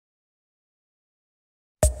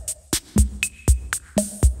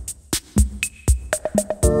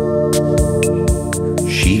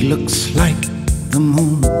looks like the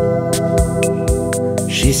moon.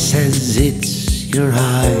 She says it's your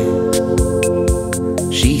eye.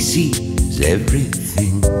 She sees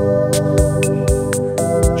everything.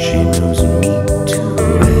 She knows me too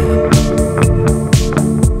well.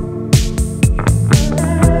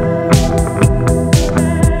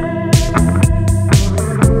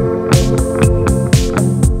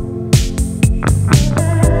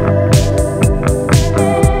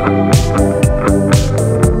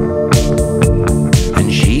 And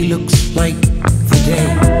she looks like the day.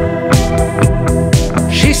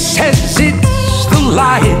 She says it's the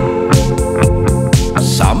light.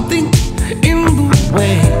 Something in the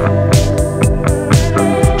way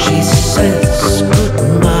she says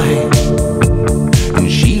goodnight. And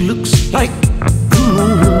she looks like the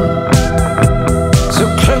moon, so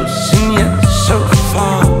close and yet so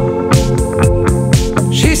far.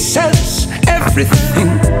 She says everything